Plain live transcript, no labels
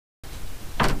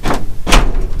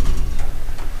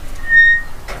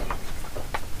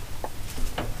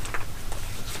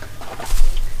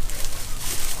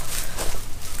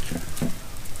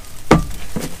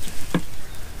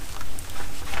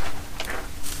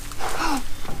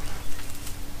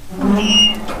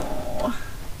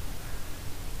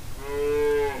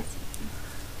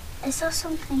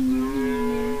something in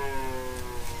there.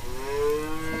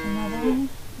 Is that another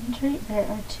injury? There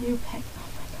are 2 peg. Oh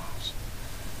my gosh.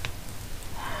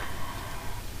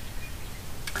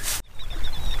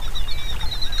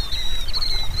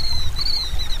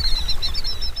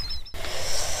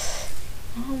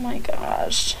 Oh my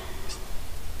gosh.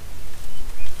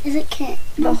 Is it Kit?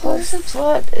 The whole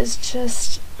foot is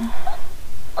just...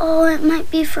 Oh, it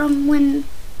might be from when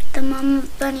the mama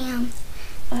bunny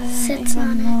sits on it. I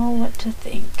don't know what to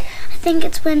think. I think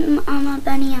it's when Mama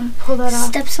Bunny Pull that off.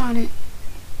 steps on it.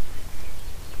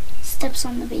 Steps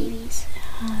on the babies.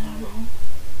 I don't know.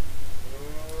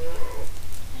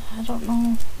 I don't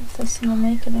know if this will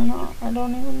make it or not. I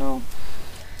don't even know.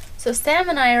 So Sam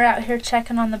and I are out here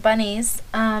checking on the bunnies.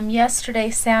 Yesterday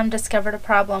Sam discovered a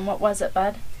problem. What was it,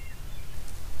 bud?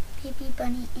 Baby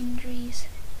bunny injuries.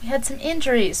 We had some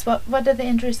injuries. What did the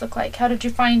injuries look like? How did you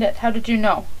find it? How did you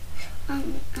know?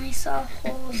 I saw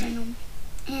holes in them,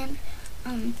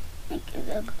 and like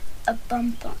a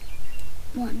bump on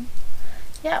one.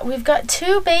 Yeah, we've got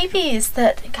 2 babies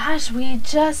that, gosh, we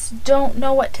just don't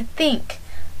know what to think.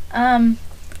 I'll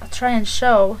try and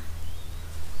show.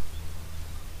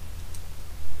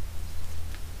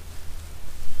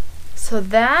 So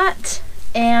that,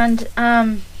 and,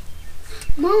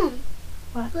 Mom!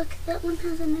 What? Look, that one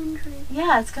has an injury.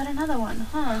 Yeah, it's got another one,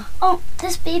 huh? Oh,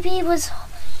 this baby was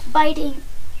biting.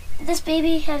 This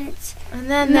baby had its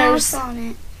mouth on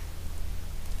it.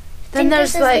 Then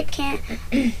there's like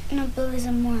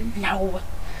cannibalism one. No.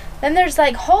 Then there's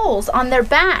like holes on their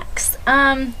backs.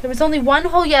 There was only 1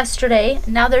 hole yesterday.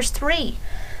 Now there's 3.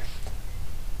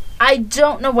 I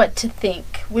don't know what to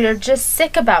think. We're just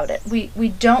sick about it. We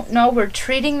don't know. We're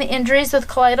treating the injuries with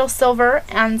colloidal silver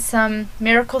and some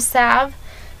miracle salve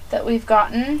that we've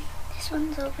gotten. This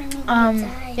one's opening its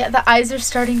eye. Yeah, the eyes are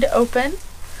starting to open.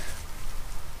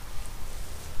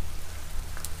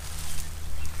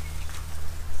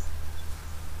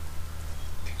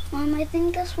 Mom, I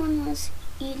think this one was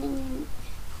eating.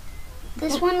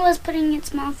 This one was putting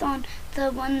its mouth on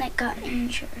the one that got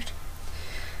injured.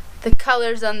 The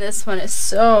colors on this one is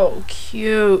so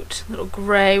cute. Little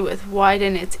gray with white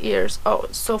in its ears. Oh,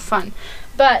 it's so fun.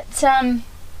 But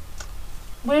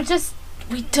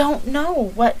we don't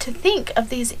know what to think of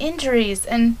these injuries,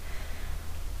 and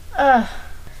we're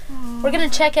gonna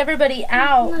check everybody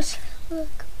out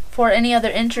for any other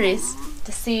injuries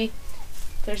to see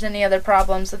if there's any other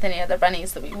problems with any other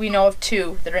bunnies. That we know of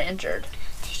 2 that are injured.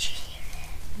 Did you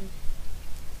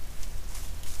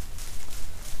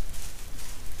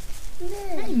hear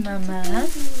it? Hi, Mama.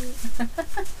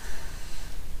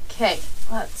 Okay,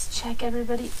 let's check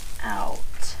everybody out.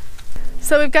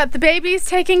 So we've got the babies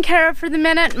taken care of for the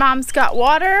minute. Mom's got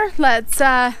water. Let's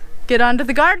get on to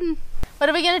the garden. What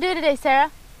are we gonna do today,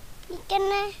 Sarah? We're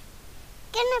gonna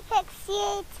pick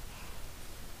seeds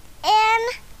in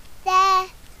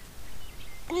the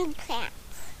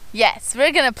plants. Yes,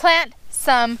 we're gonna plant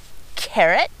some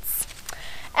carrots,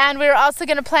 and we're also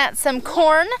gonna plant some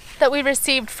corn that we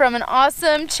received from an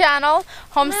awesome channel,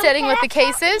 Homesteading with the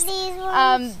Cases.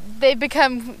 They've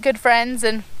become good friends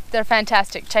and they're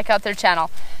fantastic. Check out their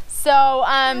channel. So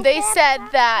they said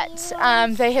that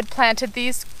they had planted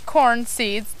these corn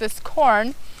seeds, this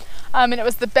corn, and it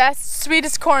was the best,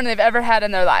 sweetest corn they've ever had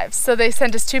in their lives. So they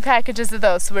sent us 2 packages of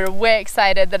those. So we were way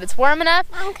excited that it's warm enough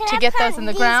to get those in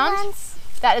the ground.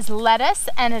 That is lettuce,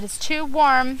 and it is too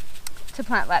warm to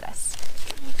plant lettuce.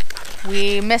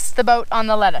 We missed the boat on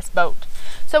the lettuce boat.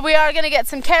 So we are gonna get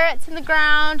some carrots in the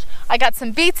ground. I got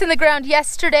some beets in the ground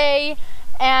yesterday,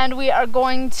 and we are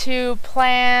going to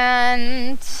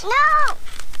plant... No!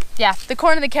 Yeah, the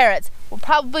corn and the carrots. We'll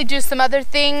probably do some other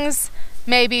things,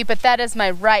 maybe, but that is my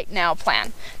right now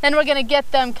plan. Then we're gonna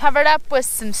get them covered up with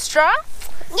some straw.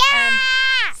 Yeah! And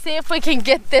see if we can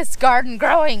get this garden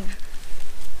growing.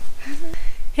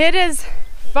 It is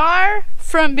far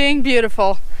from being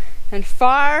beautiful and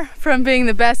far from being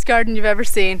the best garden you've ever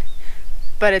seen,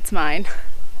 but it's mine.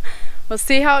 We'll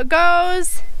see how it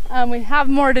goes. We have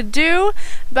more to do,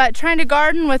 but trying to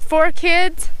garden with 4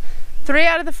 kids, 3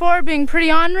 out of the 4 being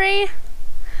pretty ornery,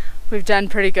 we've done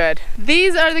pretty good.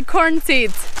 These are the corn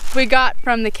seeds we got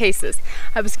from the cases.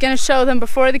 I was gonna show them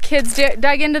before the kids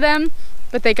dug into them,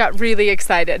 but they got really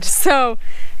excited. So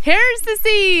here's the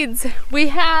seeds. We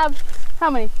have, how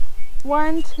many?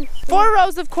 1, 2, 4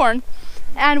 rows of corn.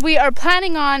 And we are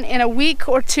planning on, in a week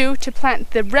or 2, to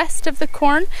plant the rest of the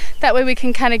corn. That way we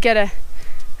can kind of get a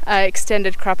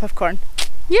extended crop of corn.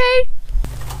 Yay!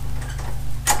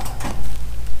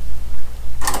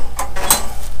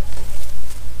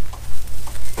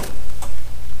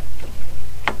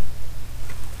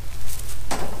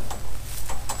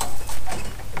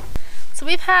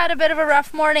 had a bit of a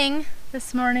rough morning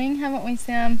this morning, haven't we,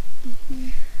 Sam? Mm-hmm.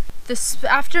 This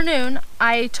afternoon,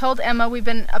 I told Emma we've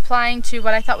been applying to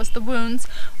what I thought was the wounds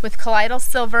with colloidal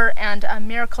silver and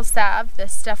miracle salve,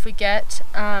 this stuff we get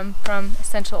from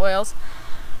essential oils.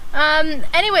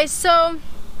 Anyway, so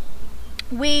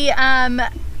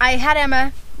I had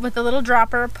Emma with a little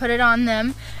dropper put it on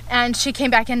them, and she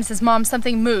came back in and says, Mom,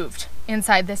 something moved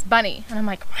inside this bunny. And I'm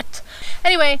like, what?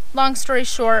 Anyway, long story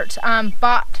short,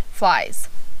 bot flies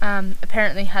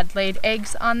apparently had laid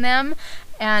eggs on them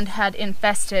and had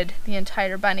infested the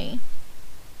entire bunny.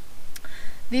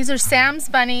 These are Sam's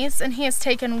bunnies, and he has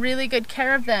taken really good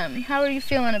care of them. How are you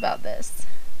feeling about this?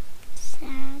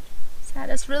 Sad. Sad.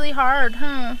 It's really hard,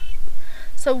 huh?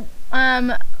 So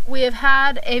we have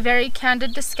had a very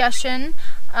candid discussion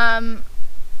on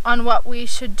what we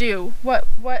should do. What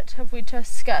have we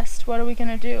discussed? What are we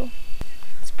gonna do?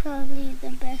 It's probably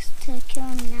the best to kill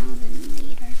them now than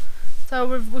later. So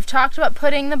we've talked about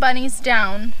putting the bunnies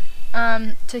down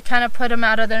to kind of put them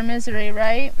out of their misery,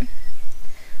 right?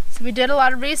 So we did a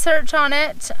lot of research on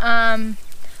it.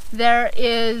 There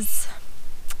is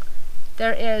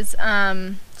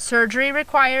surgery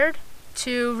required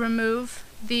to remove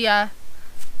the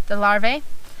larvae,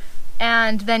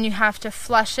 and then you have to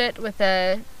flush it with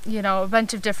a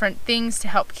bunch of different things to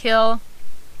help kill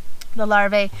the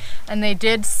larvae. And they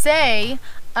did say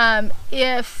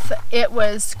if it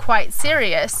was quite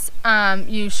serious,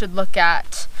 you should look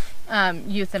at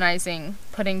euthanizing,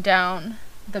 putting down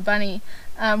the bunny.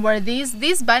 Where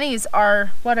these bunnies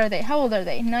are, what are they? How old are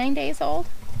they? 9 days old?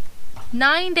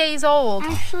 9 days old.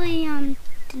 Actually,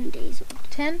 10 days old.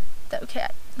 10? Okay,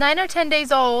 9 or 10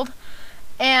 days old,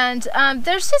 and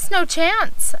there's just no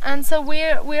chance. And so we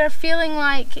are feeling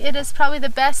like it is probably the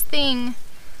best thing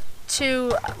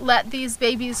to let these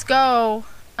babies go,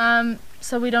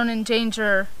 so we don't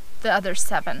endanger the other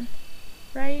 7,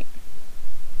 right?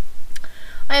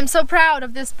 I am so proud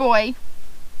of this boy.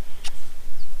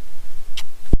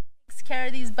 Takes care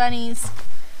of these bunnies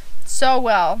so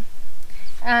well,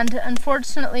 and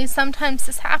unfortunately sometimes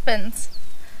this happens,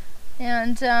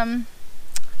 and I'm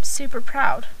super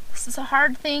proud. This is a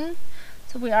hard thing,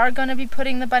 so we are going to be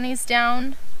putting the bunnies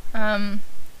down,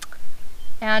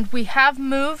 and we have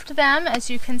moved them,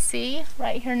 as you can see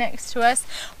right here next to us.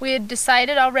 We had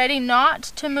decided already not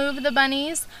to move the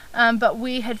bunnies, but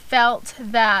we had felt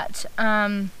that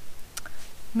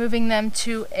moving them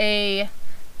to a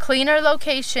cleaner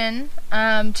location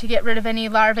to get rid of any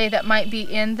larvae that might be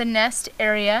in the nest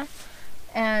area.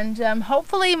 And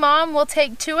hopefully Mom will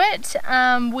take to it.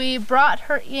 We brought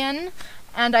her in,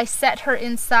 and I set her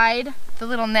inside the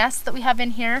little nest that we have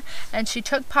in here, and she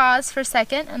took pause for a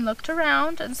second and looked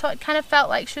around, and so it kind of felt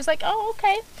like she was like, oh,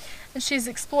 okay. And she's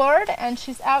explored, and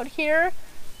she's out here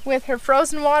with her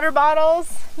frozen water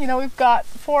bottles. We've got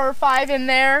 4 or 5 in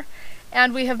there,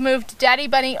 and we have moved Daddy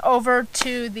Bunny over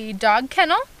to the dog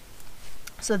kennel,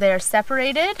 so they are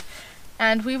separated.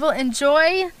 And we will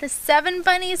enjoy the 7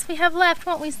 bunnies we have left,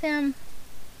 won't we, Sam?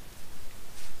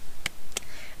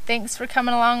 Thanks for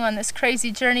coming along on this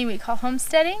crazy journey we call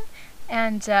homesteading.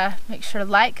 And make sure to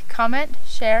like, comment,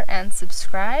 share, and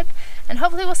subscribe. And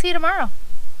hopefully we'll see you tomorrow.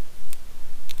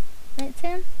 Right,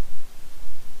 Sam?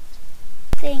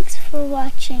 Thanks for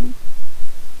watching.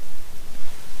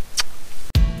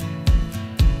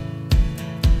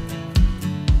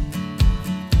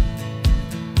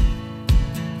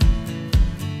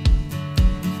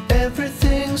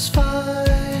 Everything's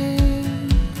fine.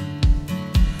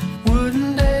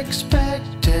 Wouldn't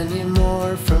expect any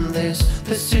more from this.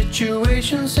 The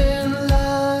situation's in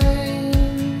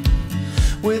line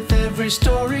with every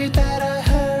story.